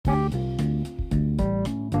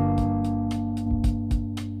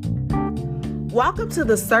Welcome to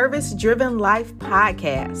the Service Driven Life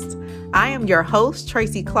podcast. I am your host,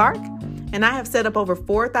 Tracy Clark, and I have set up over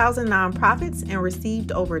 4,000 nonprofits and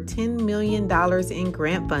received over $10 million in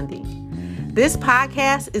grant funding. This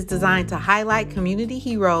podcast is designed to highlight community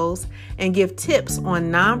heroes and give tips on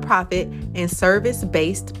nonprofit and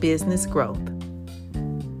service-based business growth.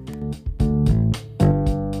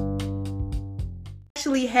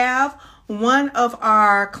 Actually have one of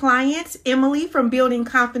our clients, Emily from Building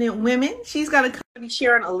Confident Women. She's going to be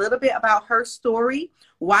sharing a little bit about her story,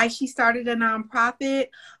 why she started a nonprofit,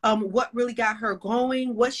 what really got her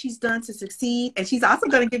going, what she's done to succeed. And she's also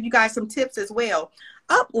going to give you guys some tips as well.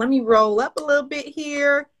 Let me roll up a little bit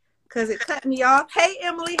here because it cut me off. Hey,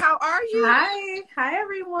 Emily, how are you? Hi,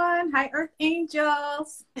 everyone. Hi, Earth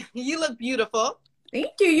Angels. You look beautiful.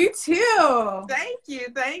 Thank you. You too.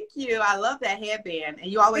 Thank you. I love that headband. And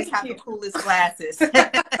you always have the coolest glasses.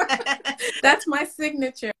 That's my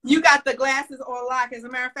signature. You got the glasses on lock. As a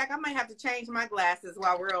matter of fact, I might have to change my glasses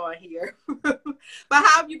while we're on here. But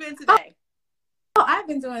how have you been today? Oh, I've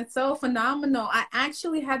been doing so phenomenal. I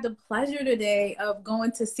actually had the pleasure today of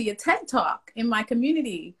going to see a TED Talk in my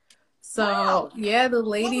community. So, wow. Yeah, the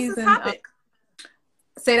ladies. What was the topic?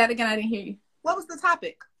 Say that again. I didn't hear you. What was the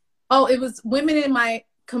topic? Oh, it was women in my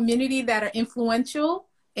community that are influential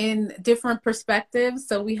in different perspectives.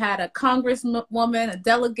 So we had a congresswoman, a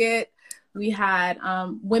delegate. We had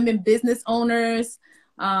women business owners.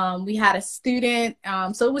 We had a student.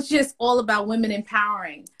 So it was just all about women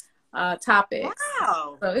empowering topics.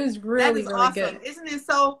 Wow. So it was really awesome. Good. Isn't it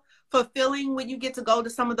so fulfilling when you get to go to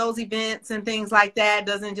some of those events and things like that?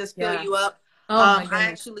 Doesn't just fill you up. I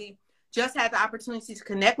actually just had the opportunity to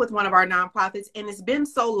connect with one of our nonprofits, and it's been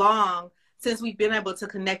so long since we've been able to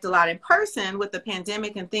connect a lot in person with the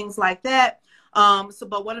pandemic and things like that.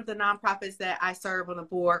 But one of the nonprofits that I serve on the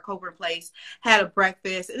board, Coburn Place, had a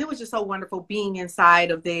breakfast, and it was just so wonderful being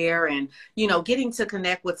inside of there and, getting to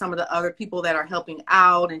connect with some of the other people that are helping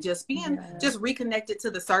out and just being just reconnected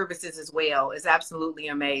to the services as well is absolutely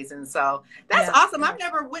amazing. So that's awesome. I've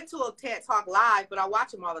never went to a TED Talk live, but I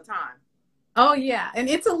watch them all the time. Oh, yeah. And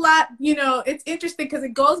it's a lot, it's interesting because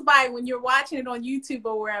it goes by when you're watching it on YouTube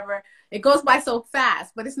or wherever, it goes by so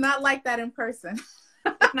fast, but it's not like that in person.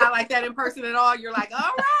 It's not like that in person at all. You're like,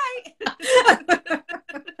 all right.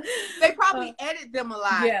 They probably edit them a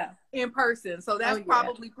lot in person. So that's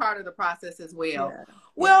probably part of the process as well. Yeah.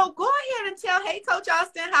 Well, go ahead and tell, hey, Coach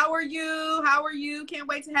Austin, how are you? Can't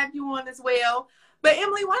wait to have you on as well. But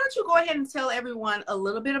Emily, why don't you go ahead and tell everyone a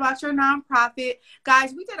little bit about your nonprofit?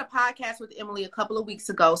 Guys, we did a podcast with Emily a couple of weeks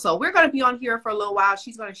ago. So we're going to be on here for a little while.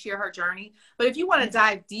 She's going to share her journey. But if you want to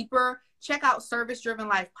dive deeper, check out Service Driven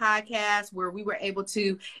Life podcast, where we were able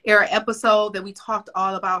to air an episode that we talked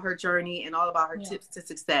all about her journey and all about her tips to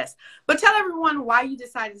success. But tell everyone why you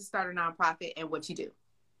decided to start a nonprofit and what you do.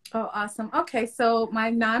 Oh, awesome. Okay, so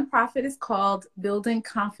my nonprofit is called Building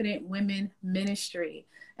Confident Women Ministry.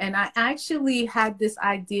 And I actually had this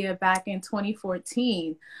idea back in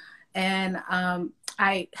 2014. And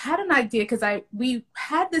I had an idea because we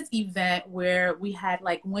had this event where we had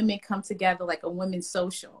like women come together, like a women's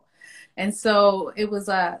social. And so it was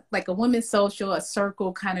like a women's social, a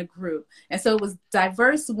circle kind of group. And so it was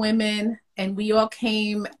diverse women, and we all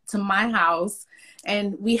came to my house,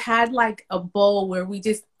 and we had like a bowl where we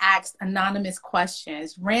just asked anonymous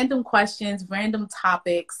questions, random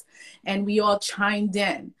topics, and we all chimed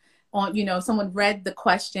in on, someone read the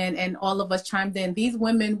question and all of us chimed in. These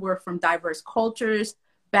women were from diverse cultures,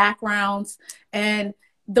 backgrounds, and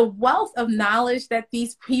the wealth of knowledge that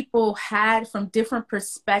these people had from different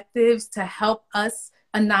perspectives to help us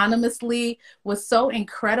anonymously was so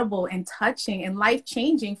incredible and touching and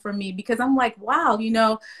life-changing for me, because I'm like, wow,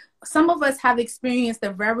 some of us have experienced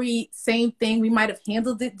the very same thing. We might have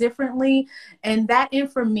handled it differently. And that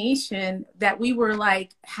information that we were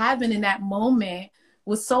like having in that moment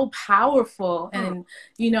was so powerful. And,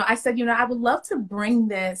 I said, I would love to bring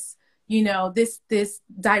this, this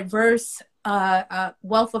diverse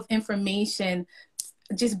wealth of information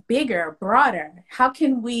just bigger, broader. How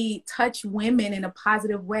can we touch women in a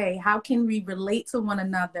positive way? How can we relate to one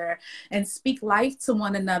another and speak life to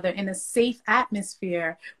one another in a safe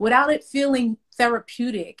atmosphere without it feeling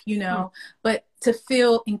therapeutic, but to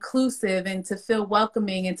feel inclusive and to feel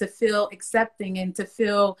welcoming and to feel accepting and to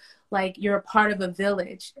feel like you're a part of a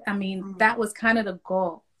village. I mean, that was kind of the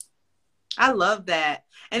goal. I love that.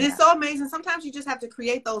 And it's so amazing. Sometimes you just have to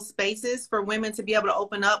create those spaces for women to be able to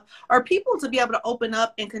open up, or people to be able to open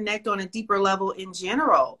up and connect on a deeper level in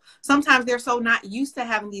general. Sometimes they're so not used to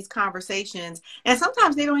having these conversations, and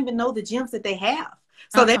sometimes they don't even know the gems that they have.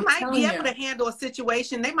 So they might be able to handle a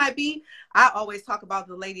situation. They might be, I always talk about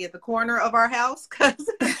the lady at the corner of our house because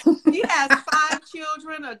she has 5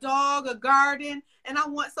 children, a dog, a garden. And I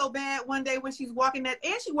want so bad one day when she's walking that,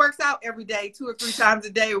 and she works out every day, 2 or 3 times a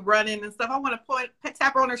day, running and stuff. I want to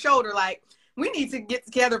tap her on her shoulder like, we need to get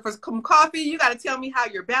together for some coffee. You got to tell me how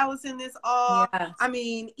you're balancing this all. Yes. I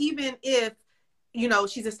mean, even if, you know,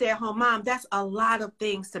 she's a stay-at-home mom, that's a lot of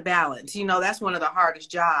things to balance. You know, that's one of the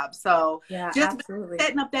hardest jobs. So just absolutely.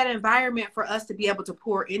 Setting up that environment for us to be able to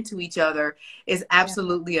pour into each other is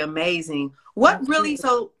absolutely amazing. What absolutely. Really,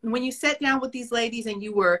 so when you sat down with these ladies and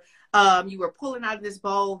you were pulling out of this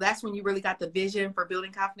bowl, that's when you really got the vision for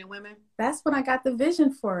Building Confident Women? That's when I got the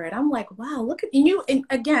vision for it. I'm like, wow, look at you. And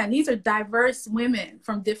again, these are diverse women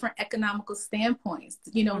from different economical standpoints.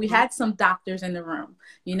 You know, we had some doctors in the room.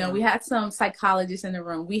 You know, we had some psychologists in the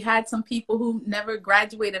room. We had some people who never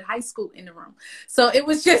graduated high school in the room. So it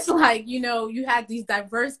was just like, you know, you had these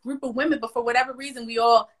diverse group of women, but for whatever reason, we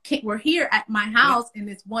all were here at my house in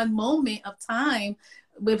this one moment of time.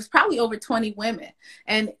 It was probably over 20 women.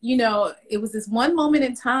 And, you know, it was this one moment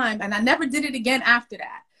in time, and I never did it again after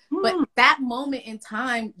that. But that moment in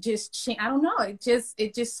time just changed. I don't know.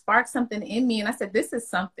 It just sparked something in me. And I said, this is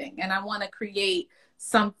something. And I want to create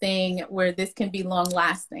something where this can be long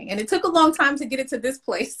lasting. And it took a long time to get it to this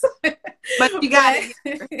place. But you got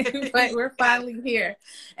it. But we're finally here.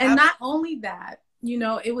 And not only that, you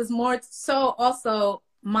know, it was more so also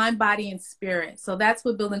mind, body, and spirit. So that's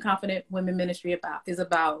what Building Confident Women Ministry is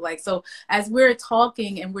about. Like, so as we're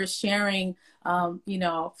talking and we're sharing, you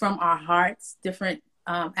know, from our hearts, different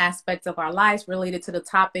aspects of our lives related to the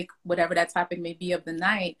topic, whatever that topic may be of the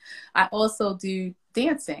night, I also do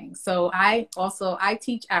dancing. So I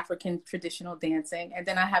teach African traditional dancing, and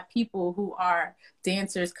then I have people who are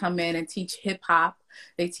dancers come in and teach hip hop.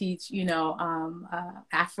 They teach, you know,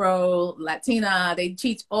 Afro, Latina. They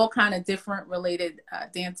teach all kind of different related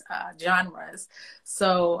dance genres.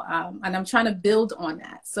 So, and I'm trying to build on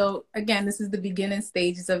that. So again, this is the beginning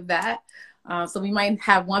stages of that. So we might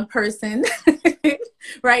have one person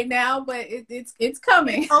right now, but it's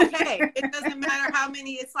coming. Okay. It doesn't matter how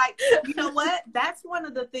many. It's like, you know what? That's one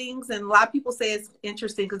of the things, and a lot of people say it's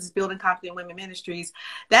interesting because it's Building Confident Women Ministries.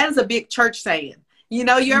 That is a big church saying. You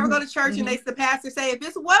know, you ever go to church and the pastor say, if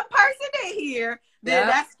it's one person in here, then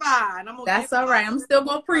that's fine. That's all right. I'm still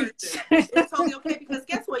going to preach. It's totally okay, because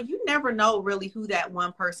guess what? You never know really who that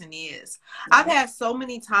one person is. I've had so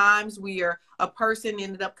many times where a person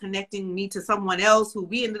ended up connecting me to someone else who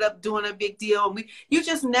we ended up doing a big deal. And you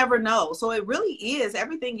just never know. So it really is,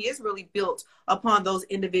 everything is really built upon those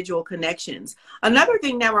individual connections. Another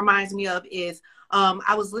thing that reminds me of is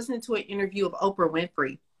I was listening to an interview of Oprah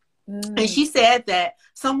Winfrey. And she said that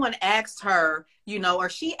someone asked her, you know, or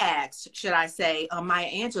she asked, should I say, Maya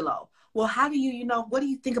Angelou, well, how do you, what do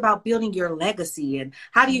you think about building your legacy? And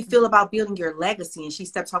how do you feel about building your legacy? And she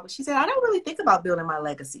stepped up. She said, I don't really think about building my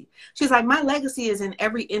legacy. She's like, my legacy is in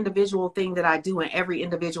every individual thing that I do and every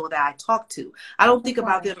individual that I talk to. I don't think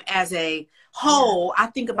about them as a whole. I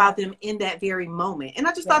think about them in that very moment. And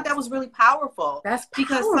I just thought that was really powerful. That's powerful.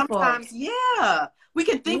 Because sometimes, we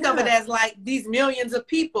can think of it as like these millions of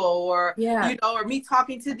people, or, you know, or me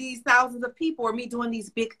talking to these thousands of people, or me doing these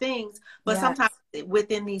big things. But sometimes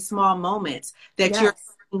within these small moments that you're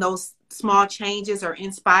those small changes are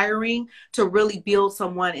inspiring to really build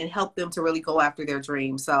someone and help them to really go after their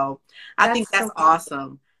dreams. So I think that's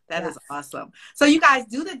awesome. That is awesome. So you guys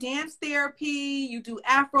do the dance therapy, you do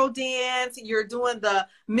Afro dance, you're doing the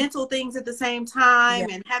mental things at the same time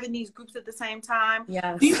and having these groups at the same time.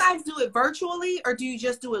 Yes. Do you guys do it virtually or do you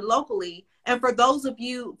just do it locally? And for those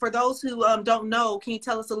who don't know, can you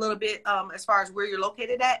tell us a little bit as far as where you're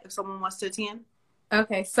located at if someone wants to attend?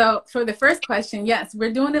 Okay, so for the first question, yes,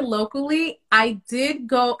 we're doing it locally. I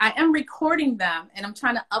am recording them and I'm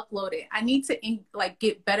trying to upload it. I need to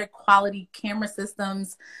get better quality camera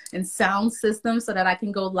systems and sound systems so that I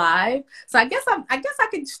can go live. So I guess I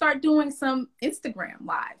could start doing some Instagram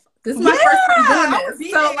live. This is my first time doing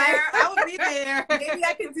this. I would be there. Maybe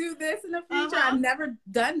I could do this in the future. I've never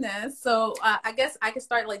done this. So I guess I could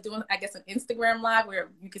start doing, an Instagram live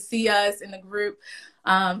where you can see us in the group.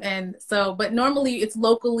 But normally it's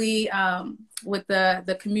locally with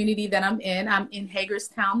the community that I'm in. I'm in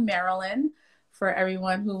Hagerstown, Maryland, for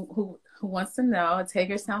everyone who wants to know. It's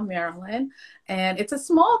Hagerstown, Maryland, and it's a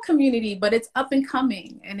small community, but it's up and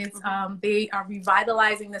coming, and it's they are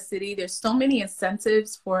revitalizing the city. There's so many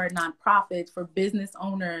incentives for nonprofits, for business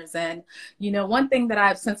owners, and one thing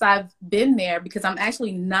that since I've been there, because I'm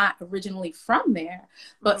actually not originally from there,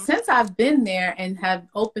 but since I've been there and have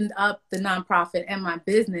opened up the nonprofit and my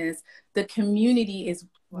business, the community is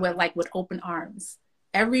with open arms.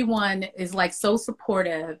 everyone is like so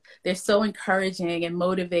supportive. They're so encouraging and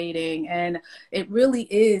motivating. And it really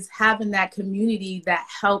is having that community that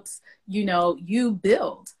helps, you know, you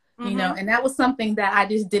build. You know, and that was something that I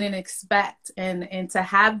just didn't expect. And to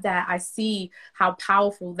have that, I see how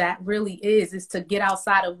powerful that really is to get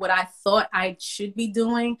outside of what I thought I should be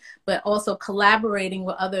doing, but also collaborating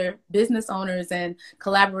with other business owners and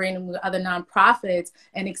collaborating with other nonprofits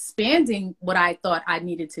and expanding what I thought I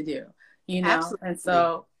needed to do, you know? Absolutely. And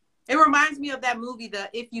so it reminds me of that movie,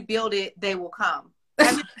 If You Build It, They Will Come.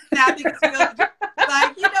 I think it's really like,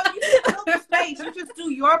 you know, you just build the space, you just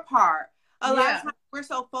do your part. A lot of times we're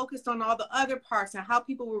so focused on all the other parts and how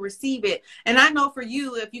people will receive it. And I know for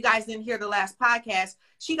you, if you guys didn't hear the last podcast,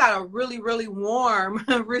 she got a really, really warm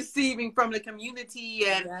receiving from the community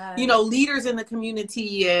and, you know, leaders in the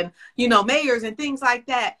community and, you know, mayors and things like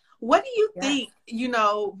that. What do you think, you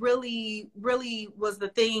know, really, really was the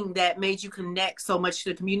thing that made you connect so much to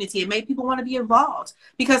the community and made people want to be involved?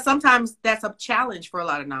 Because sometimes that's a challenge for a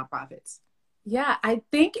lot of nonprofits. Yeah, I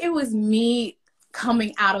think it was me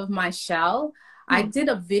coming out of my shell. I did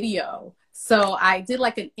a video. So I did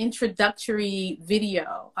like an introductory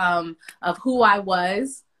video of who I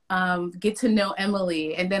was, get to know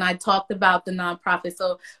Emily. And then I talked about the nonprofit.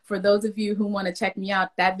 So for those of you who want to check me out,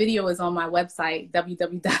 that video is on my website,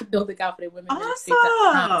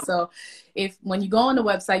 www.buildingconfidentwomenministry.com. So when you go on the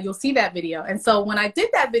website, you'll see that video. And so when I did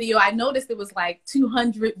that video, I noticed it was like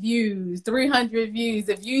 200 views, 300 views.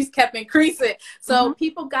 The views kept increasing. So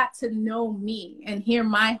people got to know me and hear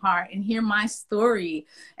my heart and hear my story.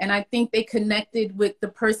 And I think they connected with the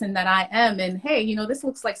person that I am. And hey, you know, this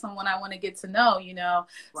looks like someone I want to get to know, you know.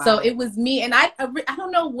 Wow. So it was me. And I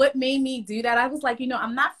don't know what made me do that. I was like, you know,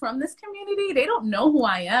 I'm not from this community. They don't know who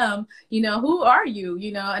I am. You know, who are you?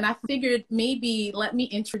 You know, and I figured maybe let me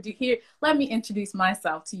introduce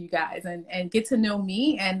myself to you guys and get to know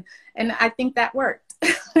me. And I think that worked.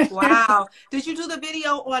 Wow. Did you do the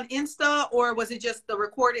video on Insta or was it just the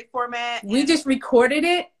recorded format? We just recorded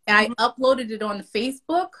it. I uploaded it on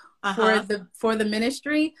Facebook for the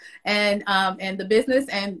ministry and the business.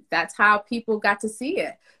 And that's how people got to see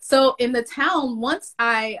it. So in the town, once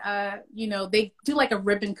you know, they do like a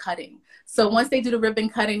ribbon cutting. So once they do the ribbon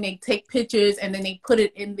cutting, they take pictures and then they put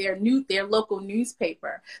it in their local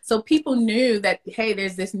newspaper. So people knew that, hey,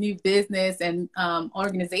 there's this new business and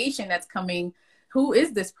organization that's coming. Who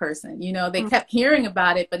is this person? You know, they kept hearing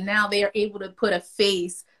about it, but now they are able to put a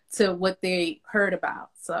face to what they heard about.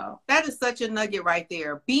 So that is such a nugget right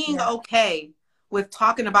there. Being okay with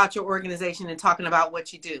talking about your organization and talking about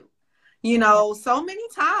what you do. You know, so many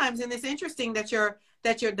times, and it's interesting that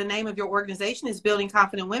the name of your organization is Building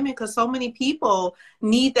Confident Women, because so many people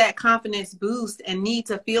need that confidence boost and need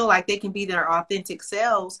to feel like they can be their authentic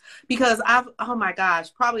selves. Because oh my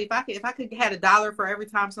gosh, probably if I could had $1 for every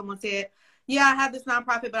time someone said, yeah, I have this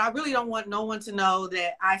nonprofit, but I really don't want no one to know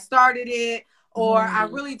that I started it, or I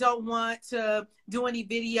really don't want to do any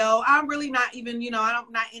video. I'm really not even, you know,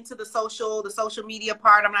 I'm not into the social media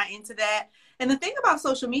part. I'm not into that. And the thing about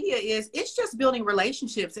social media is it's just building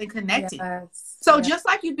relationships and connecting. Yes. So just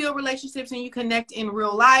like you build relationships and you connect in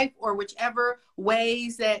real life or whichever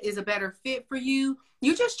ways that is a better fit for you,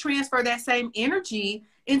 you just transfer that same energy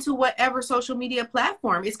into whatever social media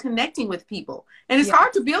platform is connecting with people. And it's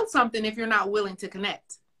hard to build something if you're not willing to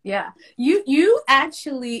connect. Yeah, you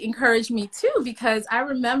actually encouraged me too, because I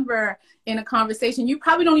remember in a conversation, you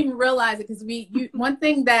probably don't even realize it, because one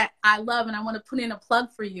thing that I love and I want to put in a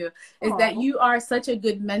plug for you is that you are such a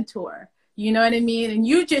good mentor. You know what I mean? And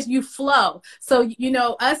you flow. So, you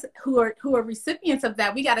know, us who are recipients of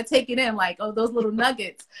that, we got to take it in like, oh, those little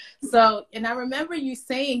nuggets. So, and I remember you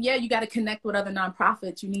saying, yeah, you got to connect with other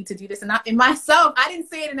nonprofits. You need to do this. And myself, I didn't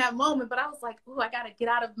say it in that moment, but I was like, oh, I got to get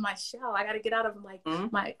out of my shell. I got to get out of like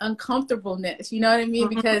my uncomfortableness. You know what I mean?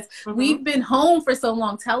 Because we've been home for so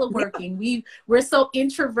long, teleworking. We're so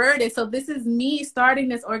introverted. So this is me starting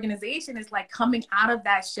this organization. It's like coming out of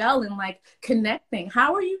that shell and like connecting.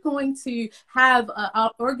 How are you going to have an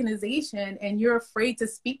organization and you're afraid to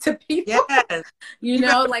speak to people? Yes. You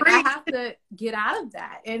know, like I have to get out of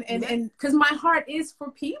that. And because my heart is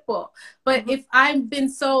for people. But if I've been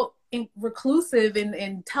so reclusive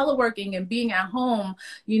and teleworking and being at home,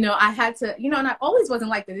 you know, I had to, you know, and I always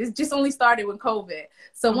wasn't like that. It just only started with COVID.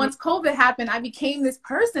 So once COVID happened, I became this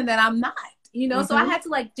person that I'm not. you know? So I had to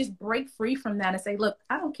like just break free from that and say, look,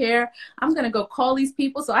 I don't care. I'm going to go call these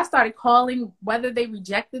people. So I started calling, whether they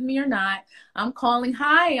rejected me or not. I'm calling,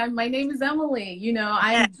 hi, my name is Emily. You know,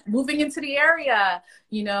 I'm moving into the area.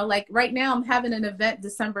 You know, like right now I'm having an event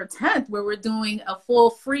December 10th where we're doing a full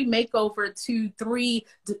free makeover to 3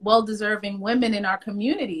 well-deserving women in our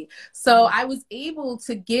community. So I was able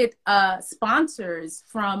to get sponsors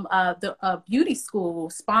from the beauty school,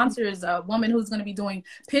 sponsors, a woman who's going to be doing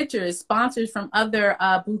pictures, sponsors from other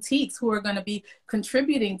boutiques who are going to be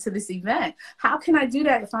contributing to this event. How can I do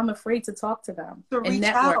that if I'm afraid to talk to them? To reach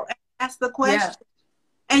out and ask the question. Yeah.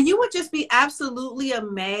 And you would just be absolutely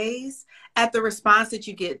amazed at the response that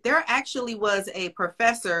you get. There actually was a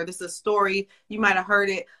professor, this is a story, you might have heard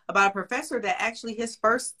it, about a professor that actually his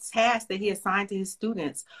first task that he assigned to his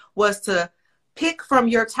students was to pick from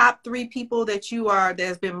your top 3 people that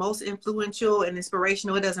has been most influential and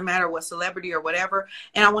inspirational. It doesn't matter what celebrity or whatever.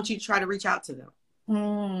 And I want you to try to reach out to them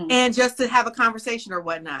and just to have a conversation or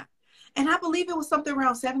whatnot. And I believe it was something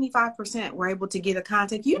around 75% were able to get a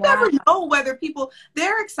contact. You never know whether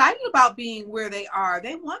they're excited about being where they are.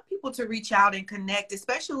 They want people to reach out and connect,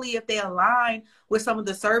 especially if they align with some of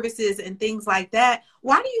the services and things like that.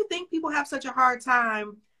 Why do you think people have such a hard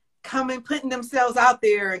time putting themselves out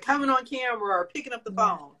there and coming on camera or picking up the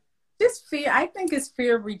phone? Just fear. I think it's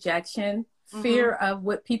fear of rejection, fear of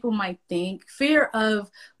what people might think, fear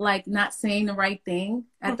of like not saying the right thing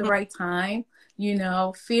at the right time. You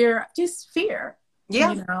know, just fear,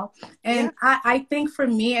 you know, and I think for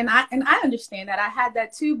me, and I understand that I had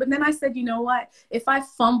that too, but then I said, you know what, if I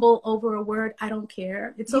fumble over a word, I don't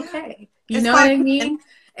care. It's okay. You know what I mean?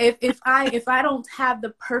 If I don't have the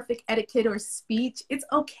perfect etiquette or speech, it's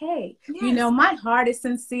okay. You know, my heart is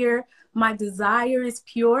sincere. My desire is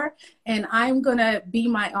pure, and I'm going to be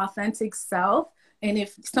my authentic self. And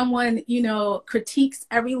if someone, you know, critiques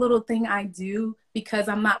every little thing I do because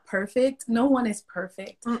I'm not perfect, no one is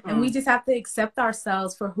perfect. And we just have to accept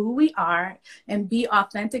ourselves for who we are and be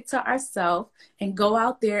authentic to ourselves and go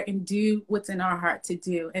out there and do what's in our heart to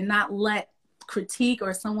do and not let critique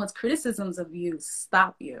or someone's criticisms of you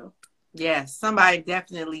stop you. Yes, somebody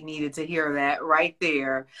definitely needed to hear that right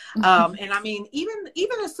there. And I mean,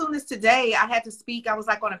 even as soon as today, I had to speak. I was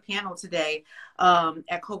like on a panel today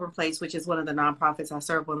at Coburn Place, which is one of the nonprofits I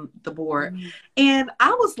serve on the board. And I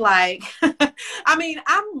was like, I mean,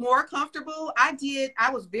 I'm more comfortable. I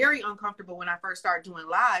was very uncomfortable when I first started doing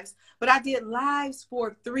lives, but I did lives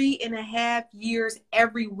for 3.5 years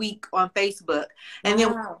every week on Facebook. And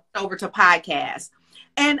then went over to podcasts.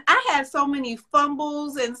 And I had so many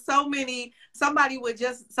fumbles and something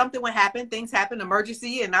would happen, things happen,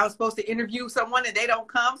 emergency, and I was supposed to interview someone and they don't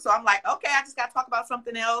come. So I'm like, okay, I just got to talk about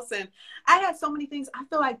something else. And I had so many things. I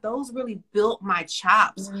feel like those really built my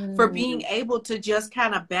chops for being able to just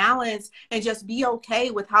kind of balance and just be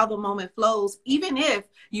okay with how the moment flows, even if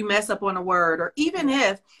you mess up on a word or even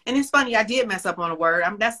if, and it's funny, I did mess up on a word.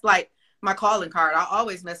 That's like my calling card. I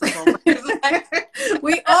always mess up on words.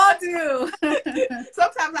 We all do.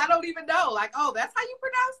 Sometimes I don't even know. Like, oh, that's how you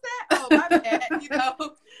pronounce that? Oh, my bad, you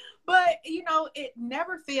know. But, you know, it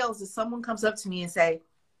never fails if someone comes up to me and say,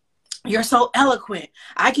 you're so eloquent.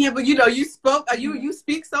 I can't believe, you know, you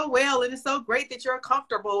speak so well, and it's so great that you're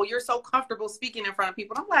so comfortable speaking in front of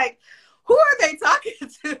people. And I'm like, who are they talking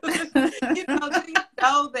to? You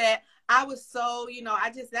know that I was so, you know,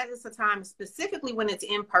 that is a time, specifically when it's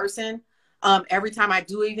in person, every time I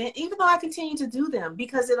do event, even though I continue to do them,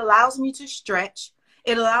 because it allows me to stretch.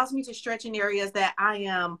 It allows me to stretch in areas that I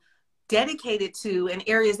am dedicated to and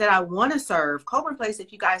areas that I want to serve. Coburn Place,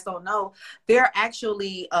 if you guys don't know, they're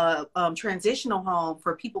actually a transitional home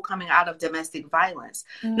for people coming out of domestic violence.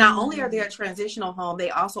 Not only are they a transitional home, they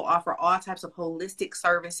also offer all types of holistic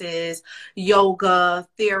services, yoga,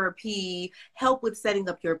 therapy, help with setting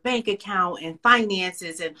up your bank account and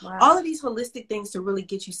finances, and all of these holistic things to really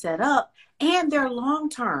get you set up. And they're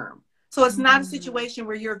long-term. So it's not a situation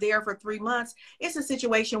where you're there for 3 months. It's a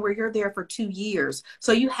situation where you're there for 2 years.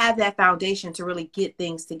 So you have that foundation to really get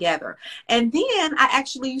things together. And then I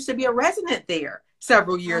actually used to be a resident there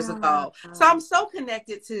several years ago. So I'm so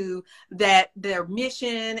connected to their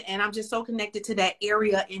mission, and I'm just so connected to that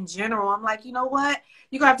area in general. I'm like, you know what?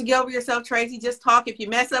 You're going to have to get over yourself, Tracy. Just talk. If you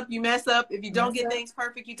mess up, you mess up. If you don't get things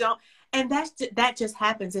perfect, you don't. And that just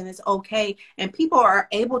happens, and it's okay. And people are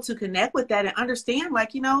able to connect with that and understand,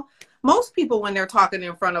 like, you know, most people, when they're talking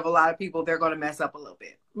in front of a lot of people, they're going to mess up a little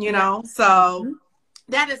bit, you know? So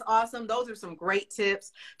that is awesome. Those are some great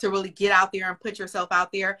tips to really get out there and put yourself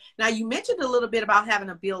out there. Now, you mentioned a little bit about having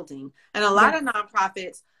a building, and a lot of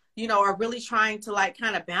nonprofits you know, are really trying to like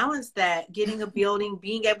kind of balance that, getting a building,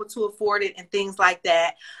 being able to afford it and things like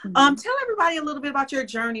that. Tell everybody a little bit about your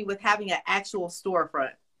journey with having an actual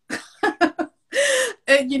storefront.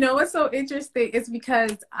 And you know what's so interesting is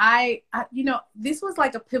because I, you know, this was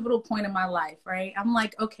like a pivotal point in my life, right? I'm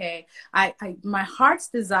like, okay, my heart's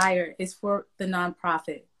desire is for the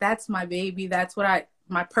nonprofit. That's my baby. That's what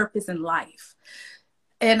my purpose in life.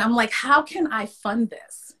 And I'm like, how can I fund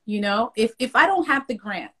this? You know, if I don't have the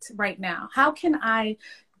grant right now, how can I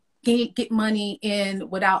get money in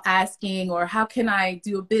without asking, or how can I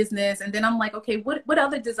do a business? And then I'm like, okay, what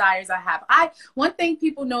other desires I have? One thing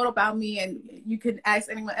people know about me, and you could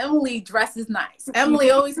ask anyone, Emily dresses nice.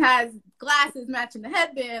 Emily always has glasses matching the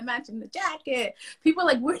headband, matching the jacket. People are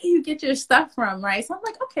like, where do you get your stuff from? Right. So I'm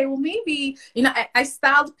like, okay, well, maybe, you know, I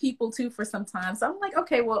styled people too for some time. So I'm like,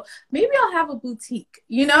 okay, well, maybe I'll have a boutique,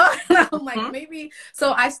 you know? I'm like, maybe.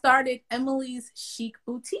 So I started Emily's Chic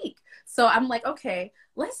Boutique. So I'm like, okay,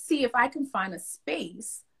 let's see if I can find a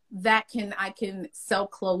space that I can sell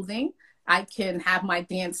clothing. I can have my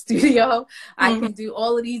dance studio. I can do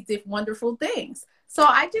all of these wonderful things. So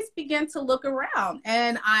I just began to look around,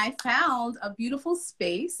 and I found a beautiful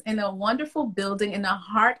space in a wonderful building in the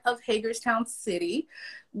heart of Hagerstown City,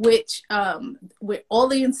 which with all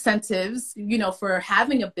the incentives, you know, for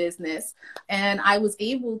having a business. And I was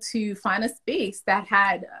able to find a space that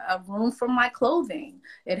had a room for my clothing.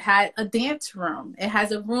 It had a dance room. It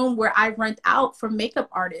has a room where I rent out for makeup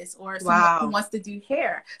artists or someone who wants to do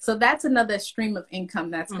hair. So that's another stream of income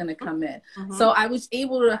that's going to come in. So I was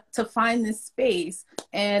able to find this space,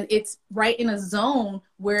 and it's right in a zone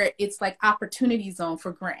where it's like opportunity zone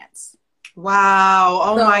for grants. Wow.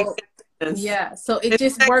 Oh, so, my goodness. Yeah, so it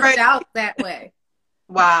just worked out that way.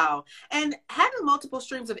 Wow. And having multiple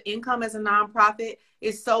streams of income as a nonprofit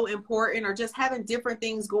is so important, or just having different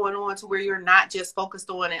things going on to where you're not just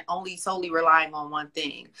focused on and only solely relying on one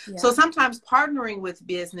thing. Yeah. So sometimes partnering with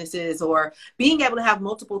businesses or being able to have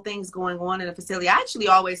multiple things going on in a facility, I actually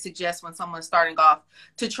always suggest when someone's starting off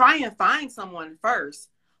to try and find someone first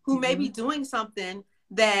who may be doing something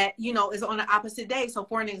that, you know, is on the opposite day. So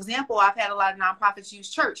for an example, I've had a lot of nonprofits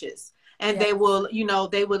use churches. And they will, you know,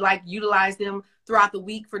 they would like utilize them throughout the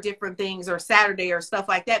week for different things, or Saturday or stuff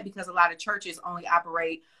like that, because a lot of churches only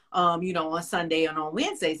operate, you know, on Sunday and on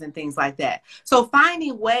Wednesdays and things like that. So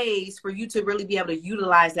finding ways for you to really be able to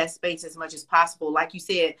utilize that space as much as possible. Like you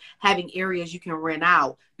said, having areas you can rent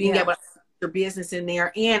out, being able to put your business in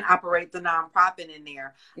there and operate the nonprofit in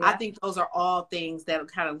there. I think those are all things that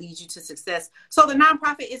kind of lead you to success. So the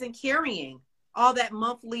nonprofit isn't carrying all that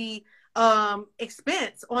monthly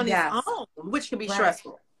expense on its own, which can be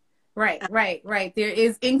stressful. Right. There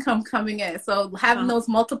is income coming in. So having those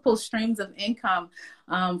multiple streams of income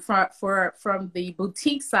from the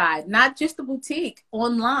boutique side, not just the boutique,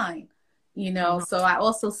 online, you know, so I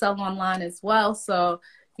also sell online as well. So,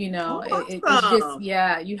 you know, it's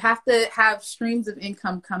just, you have to have streams of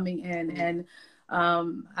income coming in,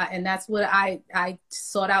 and that's what I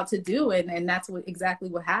sought out to do. And that's exactly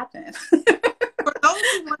what happened. For those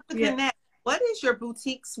who want to connect, what is your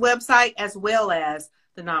boutique's website as well as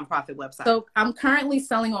the nonprofit website? So I'm currently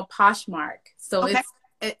selling on Poshmark. So it's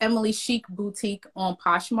Emily Chic Boutique on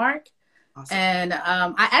Poshmark. Awesome. And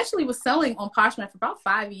I actually was selling on Poshmark for about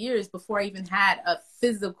 5 years before I even had a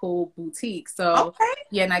physical boutique. So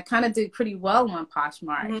and I kind of did pretty well on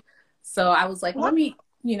Poshmark. So I was like, let me,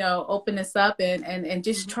 you know, open this up and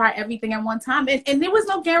just try everything at one time. And there was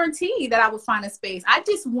no guarantee that I would find a space. I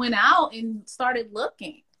just went out and started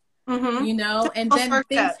looking, you know, and then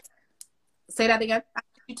things. Say that again.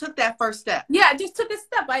 You took that first step. Yeah, I just took a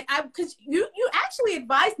step. Because you actually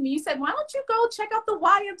advised me. You said, why don't you go check out the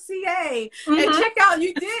YMCA and check out,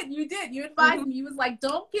 you did. You advised me. You was like,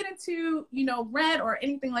 don't get into, you know, rent or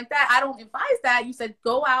anything like that. I don't advise that. You said,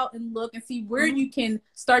 go out and look and see where you can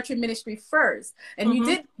start your ministry first. And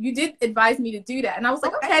you did advise me to do that. And I was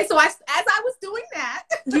like, okay. So as I was doing that,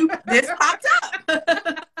 this popped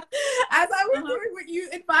up. As I was doing what you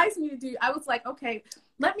advised me to do, I was like, okay,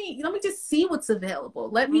 let me just see what's available.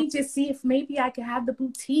 Let me just see if maybe I could have the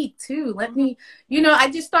boutique too. Let me, you know,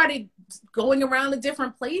 I just started going around to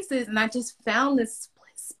different places, and I just found this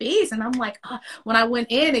space, and I'm like, when I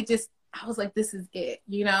went in, I was like, this is it,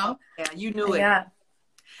 you know? Yeah, you knew it. Yeah.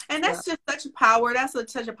 And that's just such a power. That's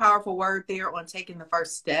such a powerful word there on taking the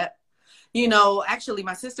first step. You know, actually,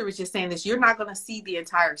 my sister was just saying this. You're not going to see the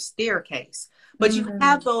entire staircase, but you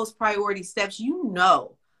have those priority steps. You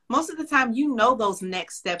know, most of the time, you know those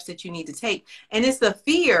next steps that you need to take. And it's the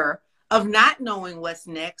fear of not knowing what's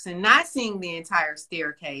next and not seeing the entire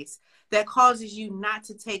staircase that causes you not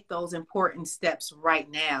to take those important steps right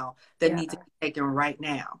now that need to be taken right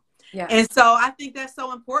now. Yeah. And so I think that's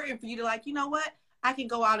so important for you to like, you know what? I can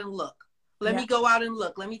go out and look. Let me go out and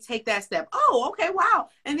look. Let me take that step. Oh, okay, wow.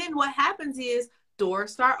 And then what happens is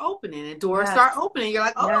doors start opening and doors start opening. You're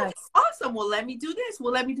like, oh, awesome. Well, let me do this.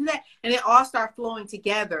 Well, let me do that. And it all start flowing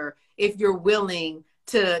together if you're willing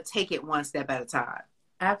to take it one step at a time.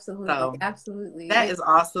 Absolutely. So, absolutely. That is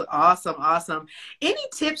awesome. Awesome. Awesome. Any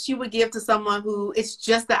tips you would give to someone who it's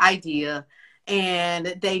just the idea and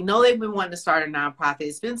they know they've been wanting to start a nonprofit?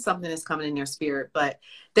 It's been something that's coming in their spirit, but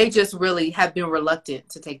they just really have been reluctant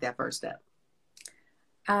to take that first step.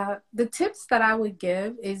 The tips that I would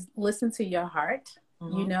give is listen to your heart.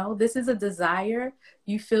 Mm-hmm. You know, this is a desire.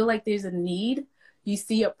 You feel like there's a need. You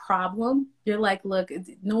see a problem. You're like, look,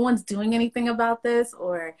 no one's doing anything about this.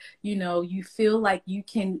 Or, you know, you feel like you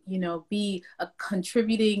can, you know, be a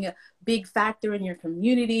contributing big factor in your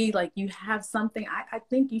community. Like you have something. I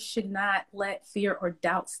think you should not let fear or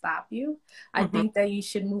doubt stop you. I think that you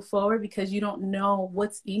should move forward because you don't know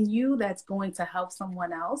what's in you that's going to help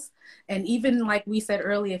someone else. And even like we said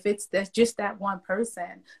earlier, if that's just that one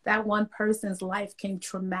person's life can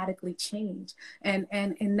dramatically change. And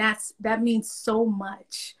that means so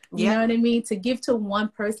much. You know what I mean? To give to one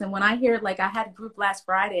person. When I hear, like, I had a group last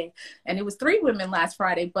Friday and it was 3 women last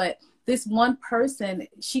Friday, but this one person,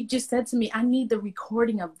 she just said to me, I need the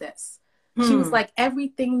recording of this. She was like,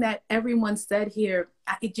 everything that everyone said here,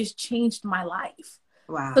 it just changed my life.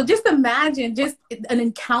 Wow. So just imagine just an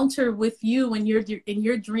encounter with you and in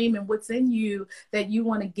your dream and what's in you that you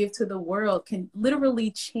want to give to the world can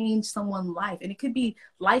literally change someone's life. And it could be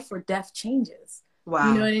life or death changes. Wow.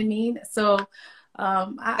 You know what I mean? So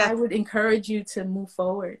I would encourage you to move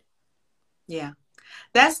forward. Yeah,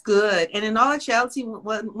 that's good. And in all actuality,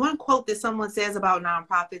 one quote that someone says about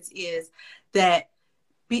nonprofits is that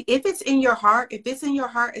if it's in your heart,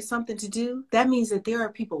 it's something to do, that means that there are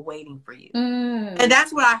people waiting for you. And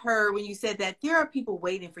that's what I heard when you said that there are people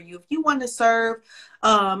waiting for you. If you want to serve,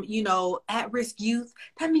 you know, at-risk youth,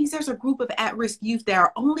 that means there's a group of at-risk youth that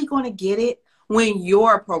are only going to get it when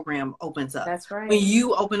your program opens up. That's right. When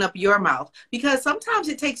you open up your mouth. Because sometimes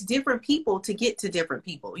it takes different people to get to different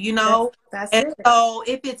people, you know? That's it. So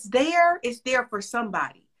if it's there for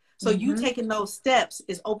somebody. So you taking those steps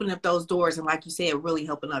is opening up those doors. And like you said, really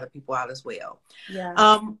helping other people out as well.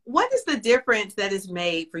 Yeah. What is the difference that is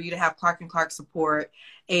made for you to have Clark & Clark support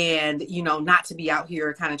and, you know, not to be out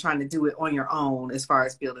here kind of trying to do it on your own as far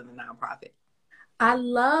as building the nonprofit? I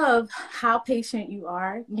love how patient you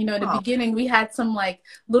are. You know, in the beginning, we had some like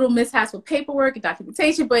little mishaps with paperwork and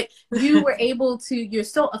documentation, but you were able to, you're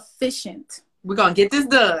so efficient. We're going to get this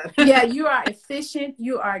done. Yeah, you are efficient.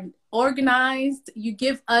 You are organized. You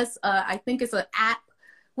give us, I think it's an app.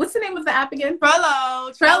 What's the name of the app again?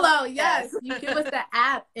 Trello, yes. You give us the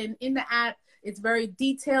app, and in the app, it's very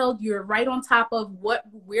detailed. You're right on top of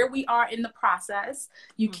where we are in the process.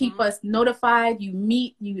 You keep us notified.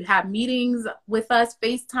 You have meetings with us,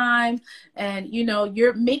 FaceTime, and you know,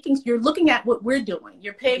 you're looking at what we're doing.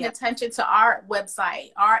 You're paying attention to our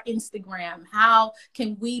website, our Instagram. How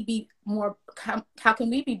can we be more, how can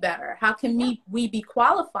we be better? How can we be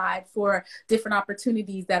qualified for different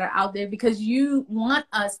opportunities that are out there? Because you want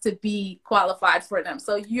us to be qualified for them.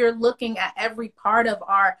 So you're looking at every part of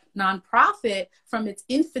our nonprofit from its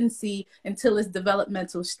infancy until its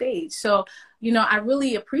developmental stage. So, you know, I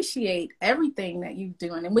really appreciate everything that you're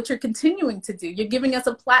doing and what you're continuing to do. You're giving us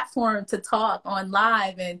a platform to talk on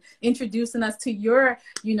live and introducing us to your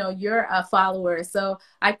followers. So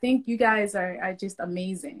I think you guys are just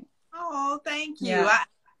amazing. Oh, thank you. Yeah. I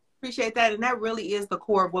appreciate that. And that really is the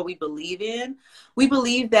core of what we believe in. We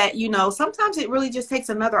believe that, you know, sometimes it really just takes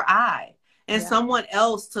another eye and someone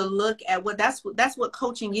else to look at that's what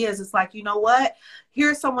coaching is. It's like, you know what,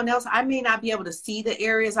 here's someone else. I may not be able to see the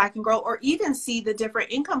areas I can grow or even see the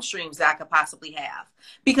different income streams that I could possibly have.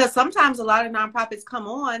 Because sometimes a lot of nonprofits come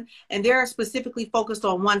on and they're specifically focused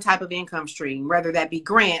on one type of income stream, whether that be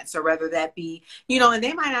grants or whether that be, you know, and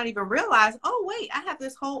they might not even realize, oh, wait, I have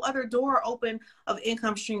this whole other door open of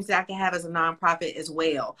income streams that I can have as a nonprofit as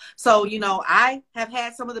well. So, you know, I have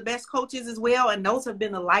had some of the best coaches as well. And those have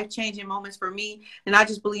been the life-changing moments for me. And I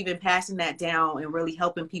just believe in passing that down and really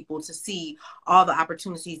helping people to see all the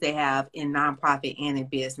opportunities they have in nonprofit and in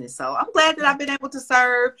business. So I'm glad that I've been able to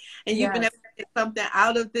serve and you've been able to get something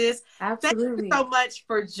out of this. Absolutely. Thank you so much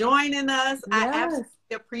for joining us. I absolutely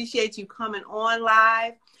appreciate you coming on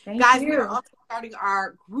live. Guys, we are also starting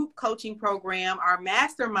our group coaching program, our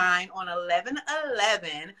mastermind on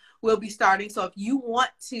 11/11 will be starting. So if you want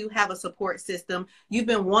to have a support system, you've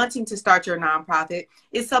been wanting to start your nonprofit,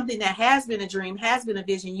 it's something that has been a dream, has been a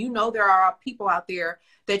vision. You know, there are people out there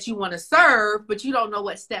that you want to serve, but you don't know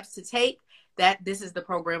what steps to take. that this is the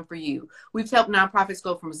program for you. We've helped nonprofits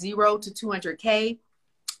go from 0 to 200K.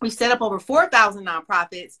 We've set up over 4,000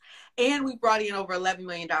 nonprofits, and we brought in over $11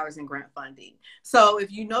 million in grant funding. So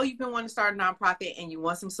if you know you've been wanting to start a nonprofit and you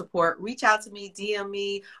want some support, reach out to me, DM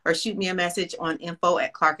me, or shoot me a message on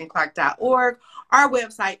info@clarkandclark.org. Our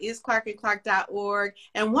website is clarkandclark.org.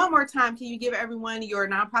 And one more time, can you give everyone your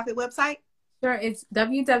nonprofit website? Sure. It's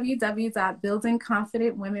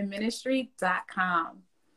www.buildingconfidentwomenministry.com.